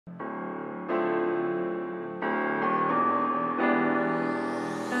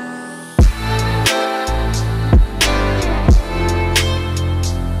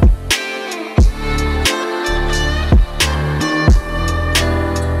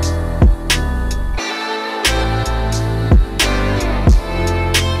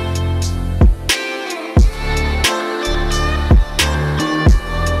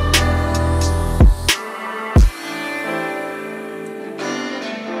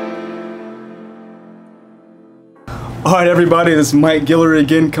Alright everybody, this is Marc Guillory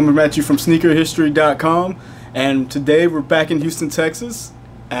again coming at you from sneakerhistory.com, and today we're back in Houston, Texas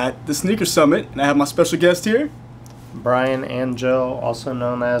at the Sneaker Summit, and I have my special guest here. Brian Angel, also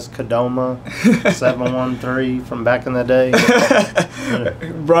known as Kadoma 713 from back in the day.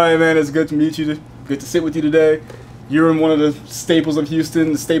 Brian, man, it's good to meet you, good to sit with you today. You're in one of the staples of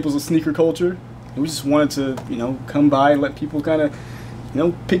Houston, the staples of sneaker culture, and we just wanted to, come by and let people kind of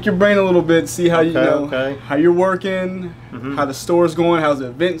pick your brain a little bit, see how how you're working, how the store's going, how's the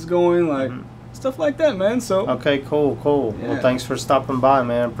events going, like stuff like that, man. So okay, cool. Yeah. Well, thanks for stopping by,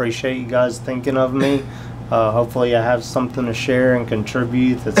 man. Appreciate you guys thinking of me. Hopefully, I have something to share and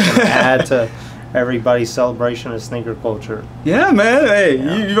contribute that's going to add to everybody's celebration of sneaker culture. Yeah, man. Hey,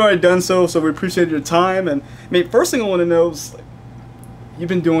 you've already done so we appreciate your time. And I mean, first thing I want to know is, like, you've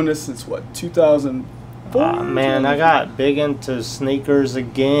been doing this since what, 2004? Man, I got big into sneakers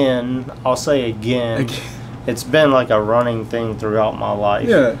again. I'll say again. It's been like a running thing throughout my life.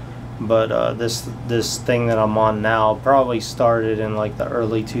 Yeah. But this thing that I'm on now probably started in like the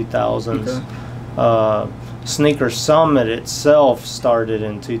early 2000s. Okay. Sneaker Summit itself started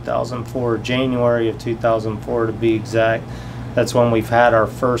in 2004, January of 2004 to be exact. That's when we've had our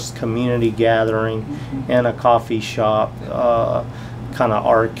first community gathering in a coffee shop, kind of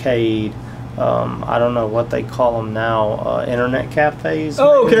arcade. I don't know what they call them now, internet cafes.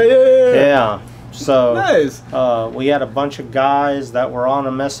 Oh, okay, yeah. So nice. We had a bunch of guys that were on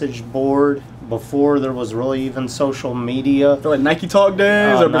a message board before there was really even social media. So like NikeTalk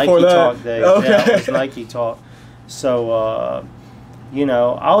days or before that? NikeTalk days. Okay. Yeah, it was NikeTalk. So,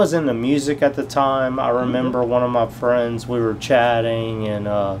 I was into music at the time. I remember one of my friends, we were chatting, and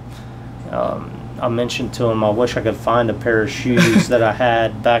I mentioned to him I wish I could find a pair of shoes that I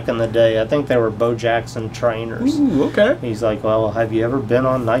had back in the day. I think they were Bo Jackson trainers. Ooh, okay. He's like, well, have you ever been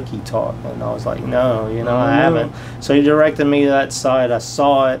on NikeTalk? And I was like, no, I haven't. So he directed me to that site. I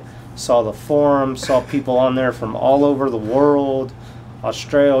saw it, saw the forum, saw people on there from all over the world,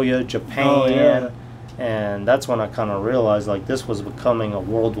 Australia, Japan. Oh, yeah. And that's when I kind of realized, like, this was becoming a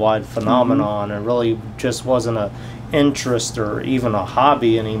worldwide phenomenon. It really just wasn't a interest or even a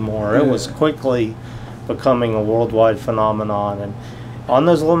hobby anymore. It was quickly becoming a worldwide phenomenon. And on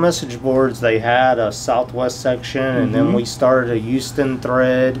those little message boards, they had a Southwest section, and then we started a Houston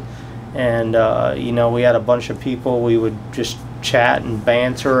thread. And we had a bunch of people. We would just chat and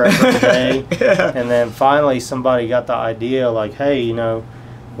banter every day. And then finally somebody got the idea, like, hey,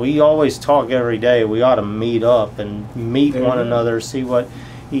 we always talk every day. We ought to meet up and meet one another, see what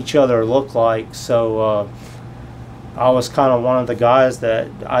each other look like. So I was kind of one of the guys that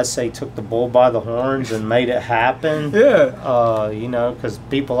I say took the bull by the horns and made it happen. Yeah. Because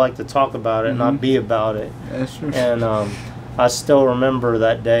people like to talk about it, not be about it. That's true. And I still remember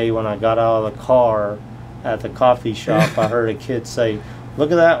that day when I got out of the car at the coffee shop. I heard a kid say,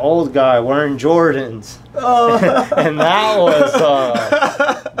 "Look at that old guy wearing Jordans." Oh. And that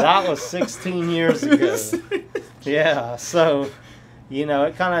was 16 years ago. Yeah, so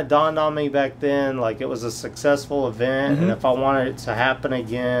it kind of dawned on me back then, like, it was a successful event, and if I wanted it to happen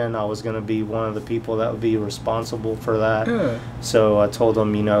again, I was going to be one of the people that would be responsible for that. So I told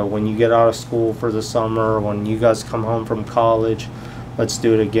them, when you get out of school for the summer, when you guys come home from college, let's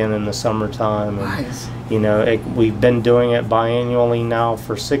do it again in the summertime. And, nice. We've been doing it biannually now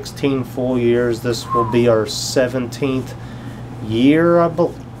for 16 full years. This will be our 17th year, I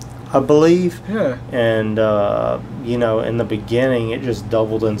believe. Yeah. And, in the beginning, it just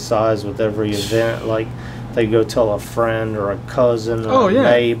doubled in size with every event. Like, they go tell a friend or a cousin or a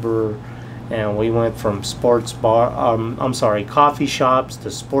neighbor. And we went from coffee shops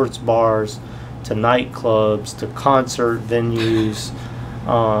to sports bars to nightclubs to concert venues.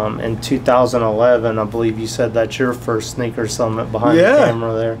 In 2011, I believe you said that's your first Sneaker Summit behind the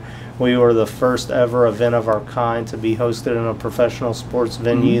camera there. We were the first ever event of our kind to be hosted in a professional sports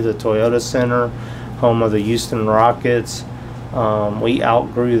venue, the Toyota Center, home of the Houston Rockets. We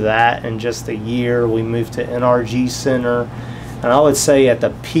outgrew that in just a year. We moved to NRG Center. And I would say at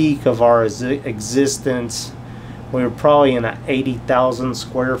the peak of our existence, we were probably in an 80,000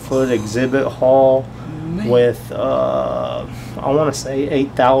 square foot exhibit hall with, I want to say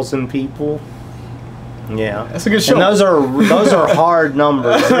 8,000 people. Yeah, that's a good show. And those are hard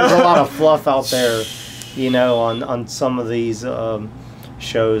numbers. There's a lot of fluff out there, on some of these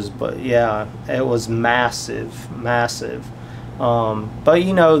shows. But yeah, it was massive. But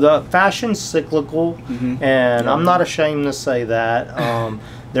the fashion's cyclical, and I'm not ashamed to say that.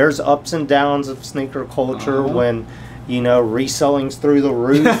 There's ups and downs of sneaker culture when reselling's through the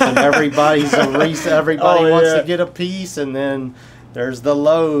roof and everybody wants to get a piece, and then there's the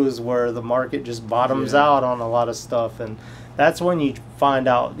lows where the market just bottoms out on a lot of stuff, and that's when you find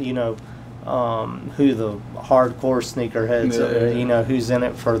out, you know, who the hardcore sneakerheads are, you know, who's in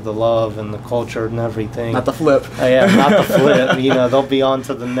it for the love and the culture and everything. Not the flip. Yeah, not the flip. You know, they'll be on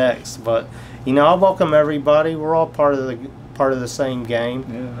to the next. But, you know, I welcome everybody. We're all part of the same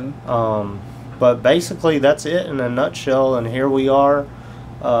game. But basically, that's it in a nutshell. And here we are,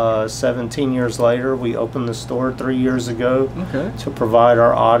 17 years later. We opened the store 3 years ago to provide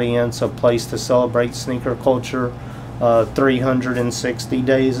our audience a place to celebrate sneaker culture 360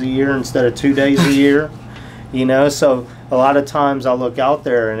 days a year instead of 2 days a year. You know, so a lot of times I look out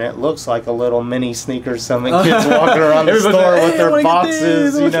there and it looks like a little mini Sneaker Summit. Kids walking around the store with their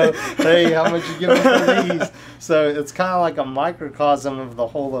boxes, you know, hey, how much you give them for these? So it's kind of like a microcosm of the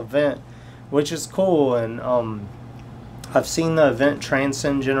whole event, which is cool. And I've seen the event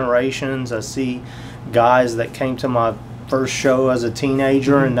transcend generations. I see guys that came to my first show as a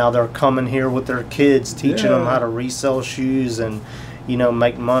teenager and now they're coming here with their kids, teaching them how to resell shoes and, you know,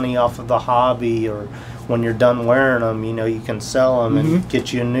 make money off of the hobby, or when you're done wearing them, you know, you can sell them and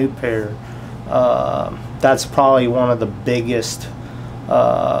get you a new pair. That's probably one of the biggest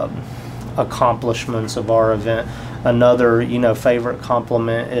accomplishments of our event. Another, you know, favorite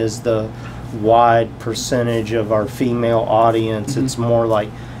compliment is the wide percentage of our female audience. It's more like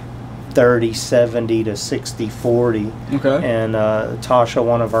 30-70 to 60-40. And Tasha,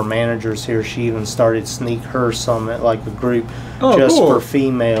 one of our managers here, she even started Sneak Her Summit, like a group just for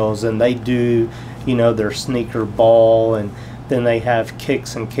females, and they do, you know, their sneaker ball, and then they have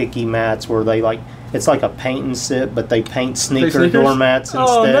kicks and kicky mats where they like, it's like a paint and sip, but they paint sneakers? Doormats instead.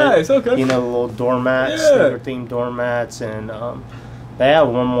 Oh, nice. You know, the little doormats, sneaker themed doormats, and they have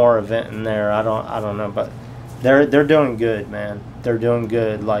one more event in there. I don't know, but they're doing good, man. They're doing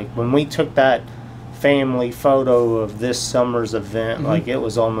good. Like when we took that family photo of this summer's event, like it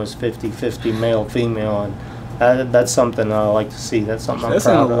was almost 50-50 male female, and that's something I like to see. That's something I'm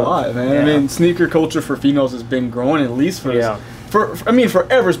proud of. That's a lot, man. I mean, sneaker culture for females has been growing, at least for I mean,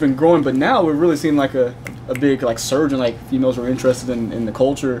 forever it's been growing, but now we're really seeing like a big like surge in like females are interested in the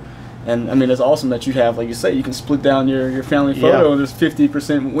culture. And I mean, it's awesome that you have, like you say, you can split down your family photo and there's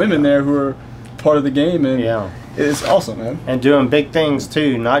 50% women there who are part of the game, and it's awesome, man. And doing big things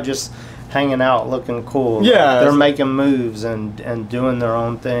too, not just hanging out looking cool. They're making moves and doing their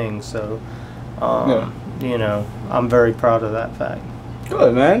own thing. So you know, I'm very proud of that fact.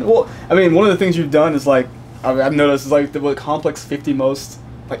 Good, man. Well, I mean, one of the things you've done is like, I've noticed is like the complex 50 most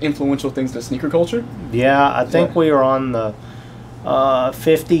like influential things in sneaker culture. I think we are on the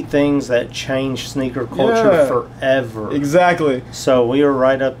 50 things that changed sneaker culture forever. Exactly. So we were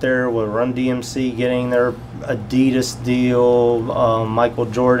right up there with Run DMC getting their Adidas deal, Michael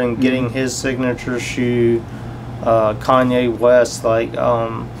Jordan getting his signature shoe, Kanye West, like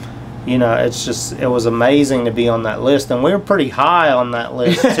you know, it's just, it was amazing to be on that list, and we were pretty high on that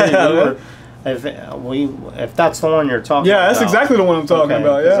list too. If that's the one you're talking about. Yeah, that's exactly the one I'm talking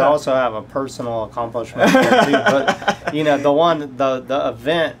about. I also have a personal accomplishment there too, but you know, the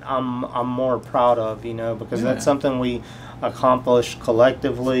event I'm more proud of, you know, because that's something we accomplished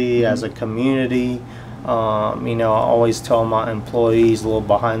collectively as a community. You know, I always tell my employees a little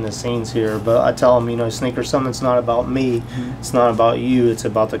behind the scenes here, but I tell them, you know, Sneaker Summit's not about me, it's not about you, it's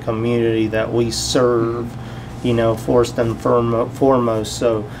about the community that we serve, you know, first and foremost.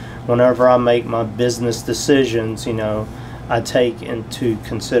 So whenever I make my business decisions, you know, I take into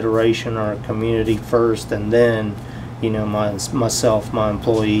consideration our community first, and then, you know, myself, my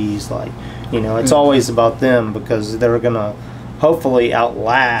employees, like, you know, it's always about them, because they're gonna hopefully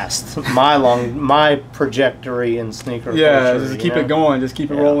outlast my trajectory in sneaker culture. Just keep it going, just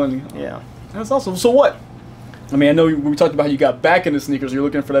keep it rolling. That's awesome. So what? I mean, I know we talked about how you got back into sneakers. You're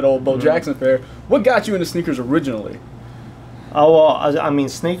looking for that old Bo Jackson pair. What got you into sneakers originally? Oh, well, I mean,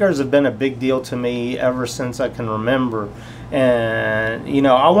 sneakers have been a big deal to me ever since I can remember. And, you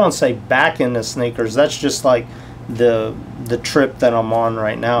know, I won't say back into sneakers. That's just like the trip that I'm on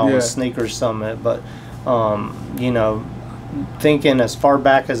right now with Sneaker Summit. But, you know, thinking as far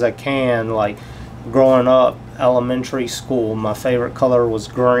back as I can, like growing up, elementary school, my favorite color was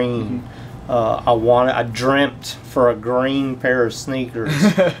green. I dreamt for a green pair of sneakers.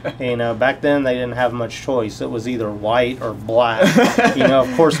 You know, back then they didn't have much choice. It was either white or black. You know,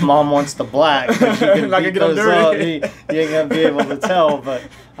 of course, Mom wants the black, but you can beat those up. You ain't gonna be able to tell. But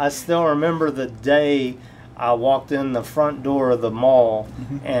I still remember the day I walked in the front door of the mall,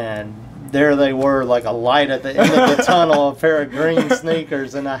 and there they were, like a light at the end of the tunnel, a pair of green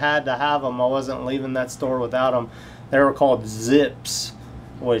sneakers, and I had to have them. I wasn't leaving that store without them. They were called Zips.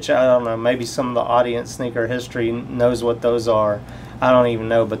 which I don't know, maybe some of the audience sneaker history knows what those are. I don't even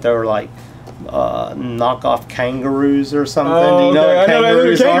know, but they were like knockoff kangaroos or something. Oh, you know okay. what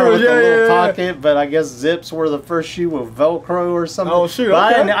kangaroos are with the little yeah. pocket? But I guess Zips were the first shoe with Velcro or something. Oh shoot!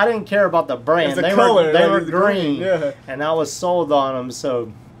 But Okay. I didn't care about the brand. It's the They color. they like, were it's green, Yeah. and I was sold on them.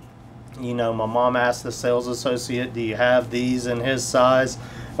 So, you know, my mom asked the sales associate, "Do you have these in his size?"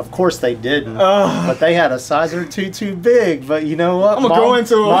 Of course they didn't, but they had a size or two too big. But you know what? I'm gonna grow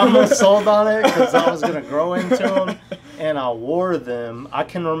into them. Mom was sold on it because I was gonna grow into them, and I wore them. I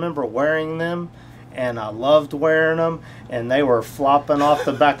can remember wearing them, and I loved wearing them, and they were flopping off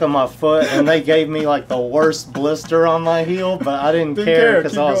the back of my foot, and they gave me like the worst blister on my heel, but I didn't care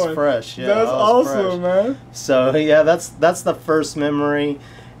because I was fresh. Yeah, that's awesome, fresh. man. So yeah, that's the first memory.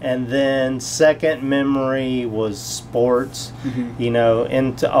 And then second memory was sports. You know,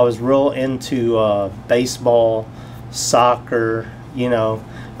 I was real into baseball, soccer. You know,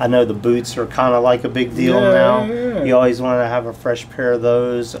 I know the boots are kind of like a big deal now. Yeah. You always want to have a fresh pair of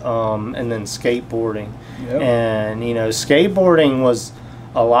those. And then skateboarding. Yep. And you know, skateboarding was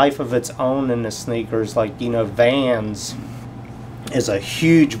a life of its own in the sneakers. Like, you know, Vans is a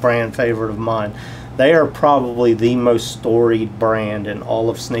huge brand favorite of mine. They are probably the most storied brand in all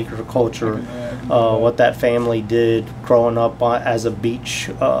of sneaker culture. What that family did growing up as a beach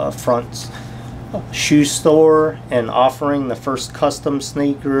front shoe store and offering the first custom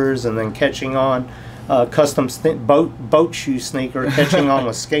sneakers, and then catching on custom boat shoe sneaker, catching on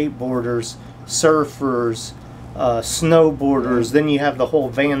with skateboarders, surfers, snowboarders. Then you have the whole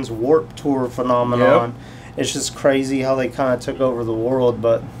Vans Warped Tour phenomenon. It's just crazy how they kind of took over the world,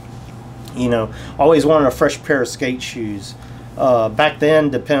 but you know, always wanted a fresh pair of skate shoes. Back then,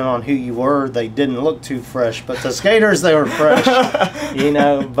 depending on who you were, they didn't look too fresh, but the skaters, they were fresh, you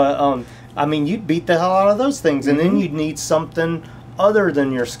know. But I mean, you'd beat the hell out of those things, and then you'd need something other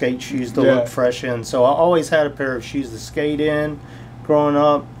than your skate shoes to look fresh in. So I always had a pair of shoes to skate in growing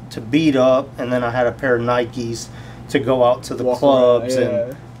up, to beat up, and then I had a pair of Nikes to go out to the clubs,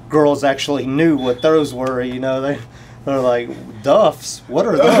 and girls actually knew what those were, you know. They're like, Duffs? What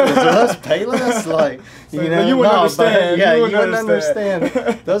are those? Are those Payless? Like, you know, you wouldn't understand. Yeah, you wouldn't wouldn't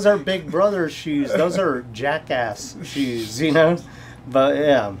understand. Those are Big Brother shoes. Those are Jackass shoes, you know? But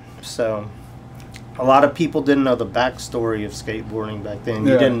yeah, so a lot of people didn't know the backstory of skateboarding back then.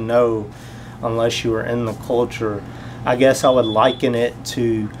 You didn't know unless you were in the culture. I guess I would liken it to,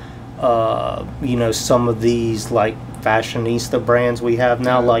 you know, some of these like fashionista brands we have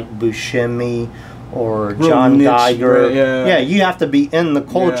now, like Buscemi or John Geiger. Yeah, you have to be in the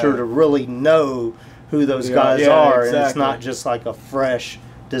culture to really know who those guys are, and it's not just like a fresh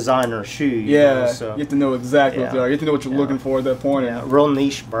designer shoe. You know, so. You have to know exactly what they are. You have to know what you're looking for at that point. Yeah, real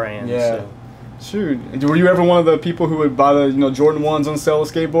niche brands. Yeah. So. Shoot, were you ever one of the people who would buy the Jordan 1s on sale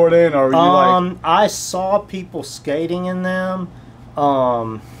skateboarding, or were you like? I saw people skating in them.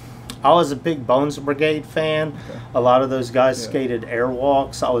 I was a big Bones Brigade fan. Okay. A lot of those guys skated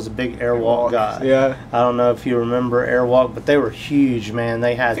Airwalks. I was a big Airwalk guy. Yeah. I don't know if you remember Airwalk, but they were huge, man.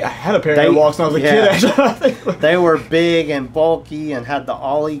 I had a pair of Airwalks when I was a kid, actually. They were big and bulky and had the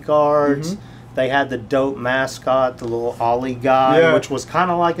Ollie guards. They had the dope mascot, the little Ollie guy, which was kind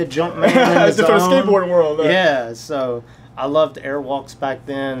of like a Jumpman in his own. For the skateboarding world. Yeah, so I loved Airwalks back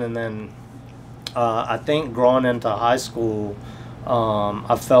then, and then I think growing into high school,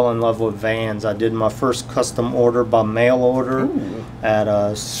 I fell in love with Vans. I did my first custom order by mail order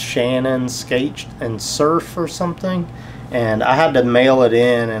at Shannon Skate and Surf or something, and I had to mail it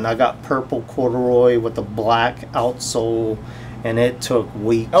in, and I got purple corduroy with a black outsole, and it took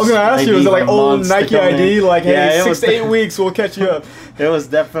weeks. I was going to ask you, was it like old Nike ID? Like, hey, 6 to 8 weeks, we'll catch you up. It was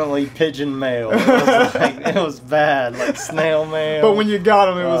definitely pigeon mail. It was bad, like snail mail. But when you got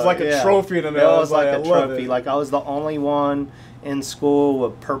them, it was like a trophy in the mail. It was like a trophy. Like, I was the only one in school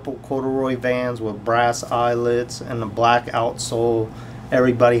with purple corduroy Vans with brass eyelets and a black outsole.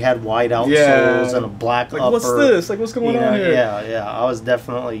 Everybody had white outsoles and a black upper. What's this? Like, what's going on here? Yeah. I was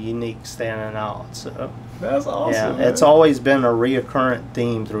definitely unique, standing out. So that's awesome. Yeah, man. It's always been a reoccurrent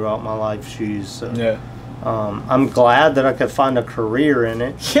theme throughout my life. Shoes. So. Yeah. I'm glad that I could find a career in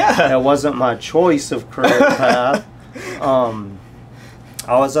it. Yeah. It wasn't my choice of career path.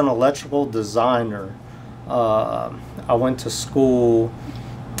 I was an electrical designer. I went to school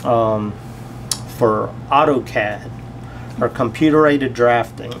for AutoCAD, or computer-aided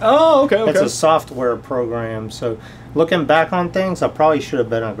drafting. Oh, okay. It's a software program. So looking back on things, I probably should have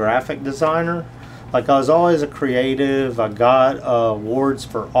been a graphic designer. Like, I was always a creative. I got awards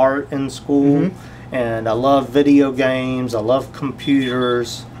for art in school. And I love video games. I love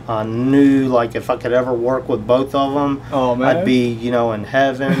computers. I knew like if I could ever work with both of them, oh, man. I'd be, you know, in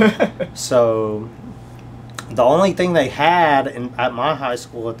heaven. So the only thing they had at my high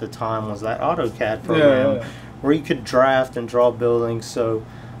school at the time was that AutoCAD program where you could draft and draw buildings. So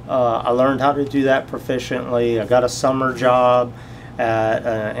I learned how to do that proficiently. I got a summer job at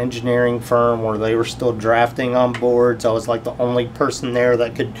an engineering firm where they were still drafting on boards. I was like the only person there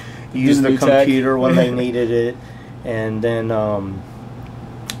that could use the computer when they needed it. And then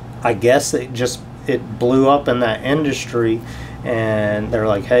I guess it blew up in that industry, and they're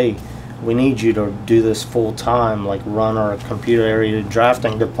like, hey, we need you to do this full time, like run our computer area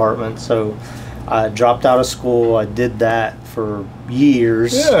drafting department. So I dropped out of school. I did that for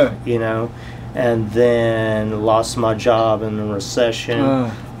years, you know, and then lost my job in the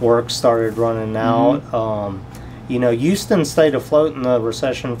recession. Work started running out. You know, Houston stayed afloat in the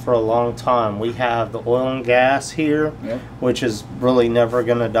recession for a long time. We have the oil and gas here, which is really never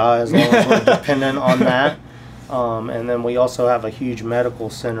going to die as long as we're dependent on that. And then we also have a huge medical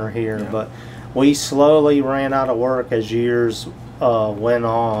center here. But we slowly ran out of work as years went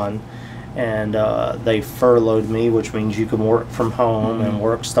on. And they furloughed me, which means you can work from home, and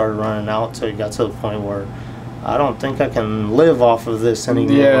work started running out. So it got to the point where I don't think I can live off of this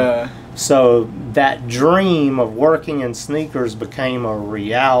anymore. So that dream of working in sneakers became a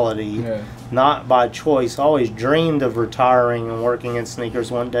reality, not by choice. I always dreamed of retiring and working in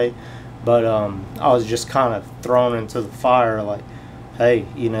sneakers one day, but I was just kind of thrown into the fire like, hey,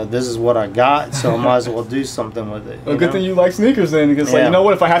 you know, this is what I got, so I might as well do something with it. Well, good thing you like sneakers then, because like, you know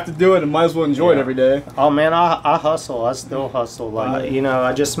what, if I have to do it, I might as well enjoy it every day. Oh man, I hustle. I still hustle. Like, you know,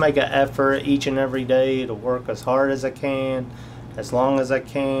 I just make an effort each and every day to work as hard as I can, as long as I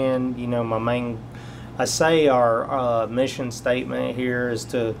can. You know, I say our mission statement here is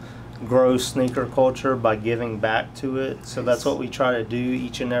to grow sneaker culture by giving back to it. So that's what we try to do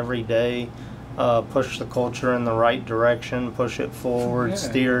each and every day. Push the culture in the right direction, push it forward,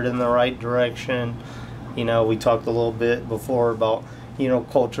 steer it in the right direction. You know, we talked a little bit before about, you know,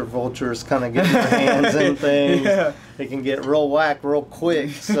 culture vultures kind of getting their hands in things. It can get real whack real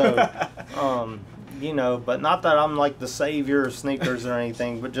quick. So, you know, but not that I'm like the savior of sneakers or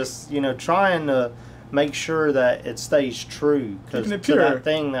anything, but just, you know, trying to make sure that it stays true to that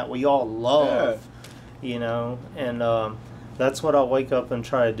thing that we all love, you know, and that's what I wake up and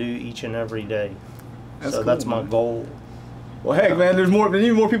try to do each and every day. So cool, that's my goal. Well, heck, man, there's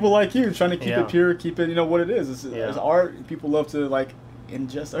need more people like you trying to keep it pure, keep it, you know, what it is. It's art. People love to like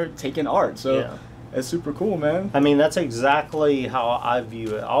ingest or take in art. So it's super cool, man. I mean, that's exactly how I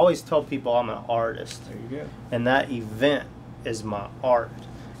view it. I always tell people I'm an artist. There you go. And that event is my art.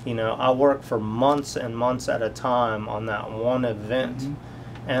 You know, I work for months and months at a time on that one event.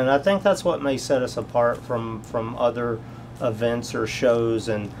 And I think that's what may set us apart from other events or shows.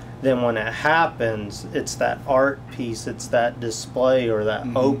 And then when it happens, it's that art piece, it's that display or that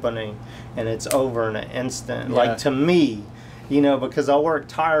opening, and it's over in an instant. Like, to me, you know, because I work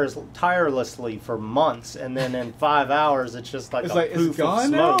tirelessly for months, and then in 5 hours it's just like it's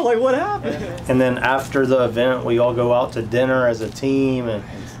gone now? Like, what happened? And then after the event we all go out to dinner as a team, and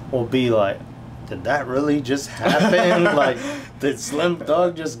we'll be like, did that really just happen? Like, did Slim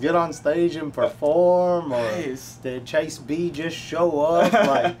Thug just get on stage and perform, or did Chase B just show up?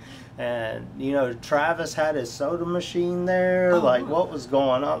 Like, and you know, Travis had his soda machine there. Like, what was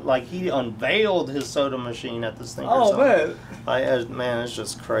going on? Like, he unveiled his soda machine at the Sneaker Summit. Man, it's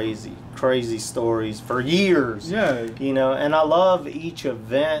just crazy stories for years. You know, and I love each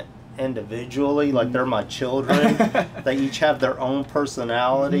event individually. Like, they're my children. They each have their own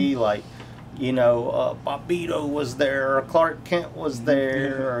personality. Like, you know, Bobbito was there, Clark Kent was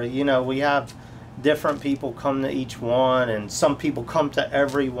there, or, you know, we have different people come to each one, and some people come to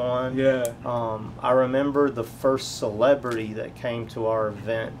everyone. I remember the first celebrity that came to our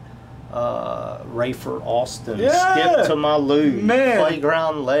event, Rayford Austin, Skip to My Lou,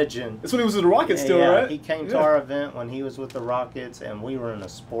 playground legend. That's when he was with the Rockets still, right? He came to our event when he was with the Rockets, and we were in a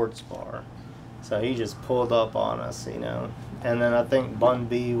sports bar. So he just pulled up on us, you know. And then I think Bun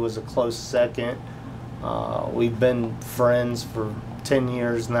B was a close second. We've been friends for 10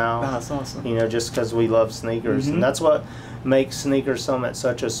 years now. That's awesome. You know, just because we love sneakers. And that's what makes Sneaker Summit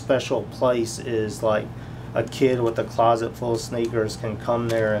such a special place, is like a kid with a closet full of sneakers can come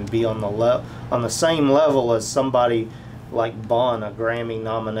there and be on the same level as somebody like Bun, a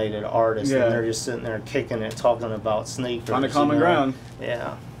Grammy-nominated artist, and they're just sitting there kicking it, talking about sneakers. On the common ground.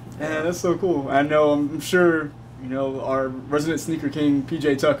 Yeah. Man, that's so cool. I know, I'm sure, you know, our resident sneaker king,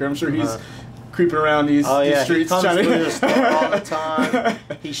 PJ Tucker, I'm sure he's creeping around these streets. He comes through the store all the time.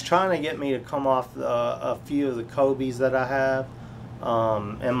 He's trying to get me to come off a few of the Kobe's that I have.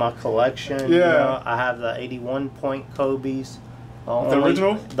 in my collection. Yeah. You know, I have the 81 point Kobe's. The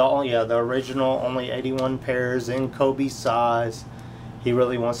original? The original, only 81 pairs in Kobe size. He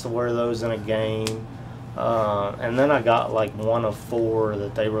really wants to wear those in a game. And then I got like one of 4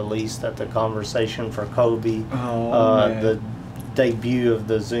 that they released at the Conversation for Kobe. The debut of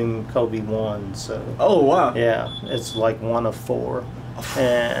the Zoom Kobe 1. So. Oh, wow. Yeah, it's like one of 4.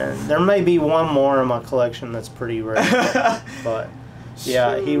 And there may be one more in my collection that's pretty rare. But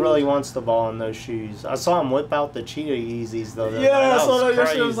yeah, he really wants the ball in those shoes. I saw him whip out the Cheetah Yeezys though. Yeah, I saw that crazy,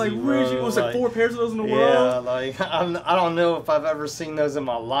 yesterday. I was like, weird. It was like 4 pairs of those in the world. Yeah, like I don't know if I've ever seen those in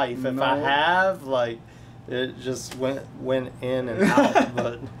my life. If I have, like, it just went in and out.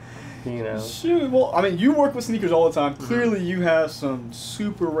 But you know. Shoot. Well, I mean, you work with sneakers all the time. Clearly, you have some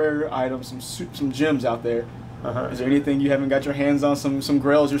super rare items, some gems out there. Is there anything you haven't got your hands on? Some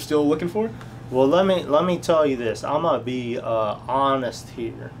grails you're still looking for? Well, let me tell you this. I'm gonna be honest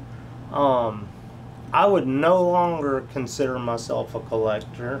here. I would no longer consider myself a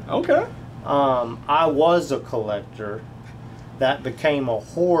collector. Okay. I was a collector that became a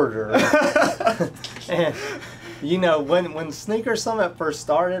hoarder. And you know, when Sneaker Summit first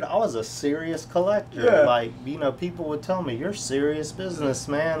started, I was a serious collector. Yeah. Like, you know, people would tell me, "You're serious business,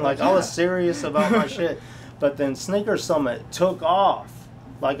 man." Like, I was serious about my shit. But then Sneaker Summit took off.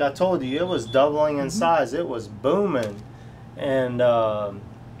 Like I told you, it was doubling in size. It was booming. And,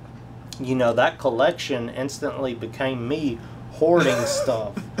 you know, that collection instantly became me hoarding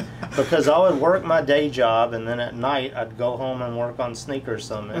stuff. Because I would work my day job, and then at night I'd go home and work on Sneaker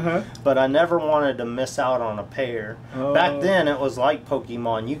Summit. But I never wanted to miss out on a pair. Back then, it was like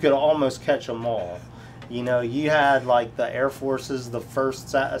Pokemon. You could almost catch them all. You know, you had like the Air Forces the first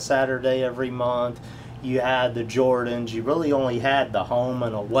Saturday every month. You had the Jordans. You really only had the home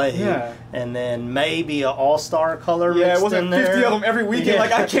and away. Yeah. And then maybe an all-star color mixed in there. Yeah, it wasn't 50 of them every weekend. Yeah,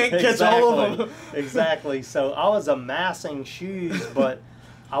 like, I can't catch all of them. Exactly. So I was amassing shoes, but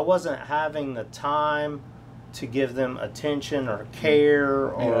I wasn't having the time to give them attention or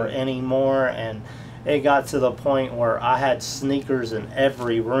care or any more. And it got to the point where I had sneakers in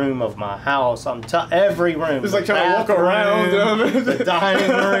every room of my house. Every room. It's like trying to walk around. The dining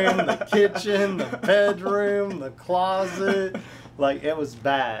room, the kitchen, the bedroom, the closet. Like, it was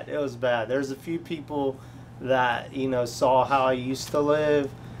bad. It was bad. There's a few people that, you know, saw how I used to live,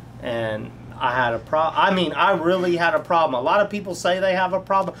 and I had a problem. I mean, I really had a problem. A lot of people say they have a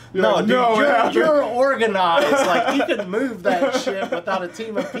problem. No, dude, you're organized. Like, you could move that shit without a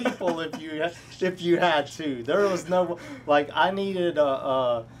team of people if you had to. There was no, like, I needed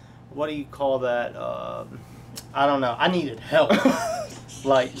a what do you call that? I don't know. I needed help.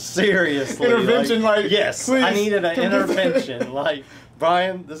 Like, seriously. Intervention, like yes, please. I needed an intervention. Like,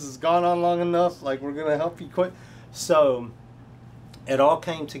 Brian, this has gone on long enough. Like, we're gonna help you quit. So it all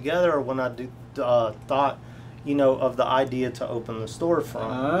came together when I thought, you know, of the idea to open the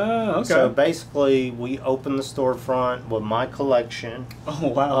storefront. Okay. So basically, we opened the storefront with my collection. Oh,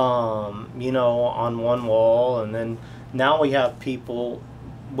 wow. You know, on one wall, and then now we have people.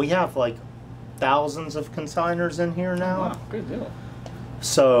 We have like thousands of consigners in here now. Wow, good deal.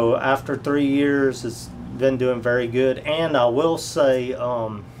 So after 3 years, it's been doing very good. And I will say,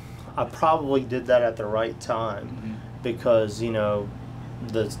 I probably did that at the right time. Because, you know,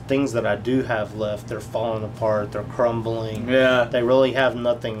 the things that I do have left, they're falling apart, they're crumbling. Yeah. They really have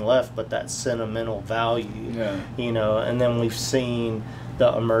nothing left but that sentimental value. Yeah. You know, and then we've seen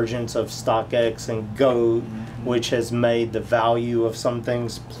the emergence of StockX and GOAT, which has made the value of some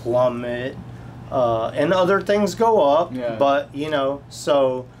things plummet, and other things go up. Yeah. But, you know,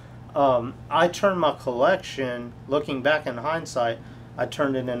 so I turned my collection, looking back in hindsight, I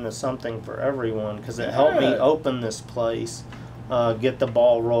turned it into something for everyone because it helped me open this place, get the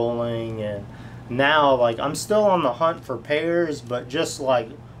ball rolling, and now, like, I'm still on the hunt for pairs, but just like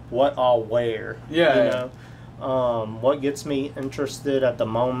what I'll wear. Yeah. You know, what gets me interested at the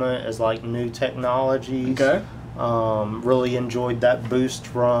moment is like new technologies. Okay. Really enjoyed that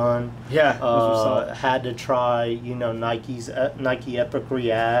Boost run. Yeah. Had to try, you know, Nike Epic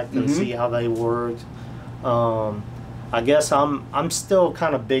React and see how they worked. I guess I'm still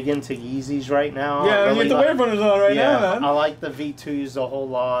kind of big into Yeezys right now. Yeah, really, you get the Wave Runners on right now, man. I like the V2s a whole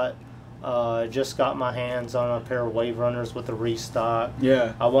lot. Just got my hands on a pair of Wave Runners with a restock.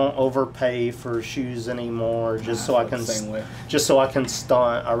 Yeah. I won't overpay for shoes anymore, just so I can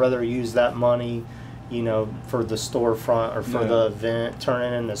stunt. I'd rather use that money, you know, for the storefront or for the event, turn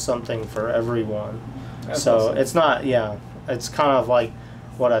it into something for everyone. That's awesome. It's not. It's kind of like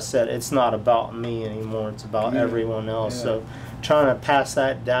what I said, it's not about me anymore, it's about everyone else. So trying to pass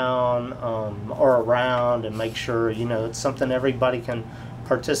that down or around and make sure, you know, it's something everybody can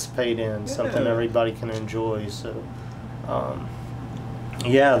participate in, something everybody can enjoy. So,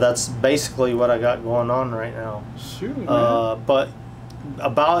 yeah, that's basically what I got going on right now. Shoot, man. But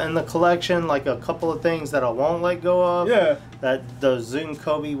about in the collection, like a couple of things that I won't let go of. Yeah. That those Zoom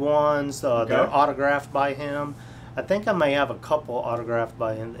Kobe ones, they're autographed by him. I think I may have a couple autographed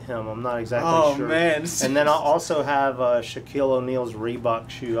by him. I'm not exactly sure. Oh, man. And then I also have Shaquille O'Neal's Reebok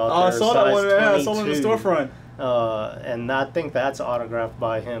shoe out there. I saw that one. Yeah, I saw it in the 22. storefront. And I think that's autographed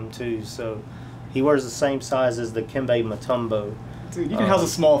by him too. So he wears the same size as the Kembe Mutombo. Dude, you can house a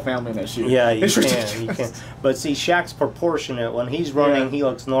small family in that shoe. Yeah, you can. You can. But see, Shaq's proportionate. When he's running, he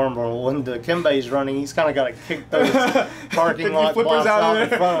looks normal. When the Kembe's running, he's kind of got to kick those parking lot blocks out in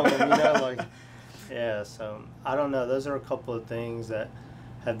front of him. You know, like. Yeah, so I don't know. Those are a couple of things that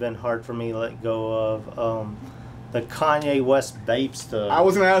have been hard for me to let go of. The Kanye West Bapesta. I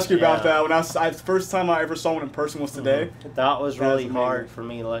was going to ask you about that. When the first time I ever saw one in person was today. That was really hard for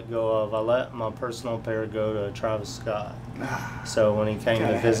me to let go of. I let my personal pair go to Travis Scott. So when he came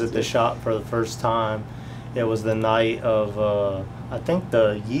to visit the shop for the first time, it was the night of, I think,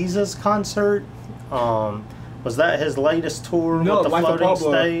 the Yeezus concert. Was that his latest tour with the floating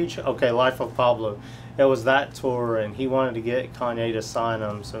stage? Okay, Life of Pablo. It was that tour, and he wanted to get Kanye to sign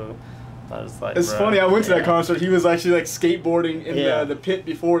him, so I was like, it's funny, I went to that concert. He was actually like skateboarding in the pit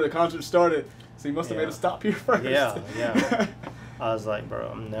before the concert started, so he must have made a stop here first. Yeah. I was like, bro,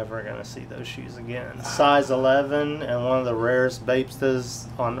 I'm never going to see those shoes again. Size 11 and one of the rarest Bapestas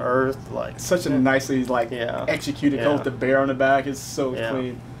on earth. Like, such a nicely executed coat with the bear on the back. It's so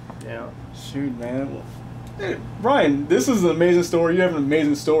clean. Yeah. Shoot, man. Hey, Brian, this is an amazing story. You have an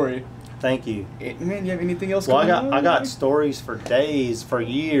amazing story. Thank you. Man, you have anything else going on? I got stories for days, for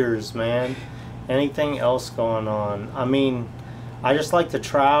years, man. Anything else going on? I mean, I just like to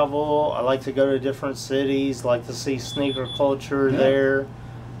travel. I like to go to different cities, like to see sneaker culture there.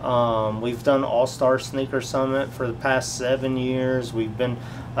 We've done All-Star Sneaker Summit for the past 7 years. We've been,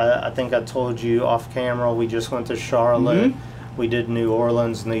 I think I told you off camera, we just went to Charlotte. We did New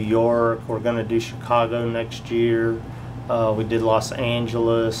Orleans, New York. We're going to do Chicago next year. We did Los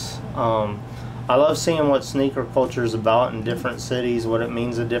Angeles. I love seeing what sneaker culture is about in different cities, what it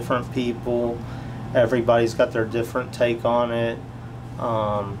means to different people. Everybody's got their different take on it.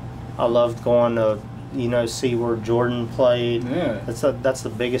 I loved going to, you know, see where Jordan played. Yeah. That's the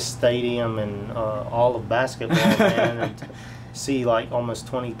biggest stadium in all of basketball, man. And see like almost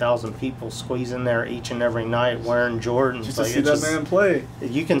 20,000 people squeeze in there each and every night wearing Jordans. Just to see that man play.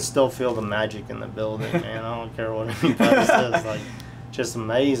 You can still feel the magic in the building, man. I don't care what anybody says. Like, just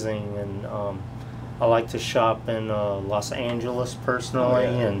amazing. And I like to shop in Los Angeles personally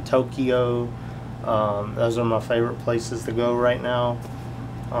and Tokyo. Those are my favorite places to go right now.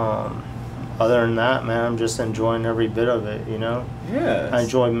 Other than that, man, I'm just enjoying every bit of it, you know? Yeah. I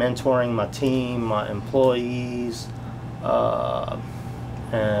enjoy mentoring my team, my employees.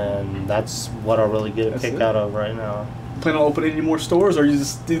 And that's what I really get a kick out of right now. Plan on opening any more stores, or you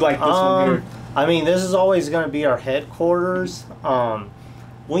just do like this one here? I mean, this is always going to be our headquarters.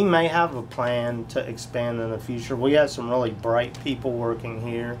 We may have a plan to expand in the future. We have some really bright people working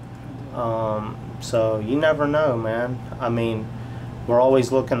here. So you never know, man. I mean, we're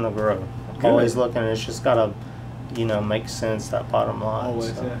always looking to grow. Always looking. It's just got to, you know, make sense, that bottom line.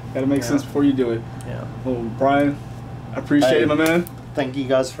 Always, got to make sense before you do it. Yeah. Well, Brian, I appreciate it, my man. Thank you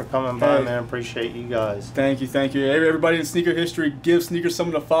guys for coming by, man. Appreciate you guys. Thank you. Everybody in sneaker history, give sneakers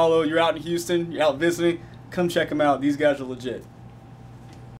someone to follow. You're out in Houston, you're out visiting, come check them out. These guys are legit.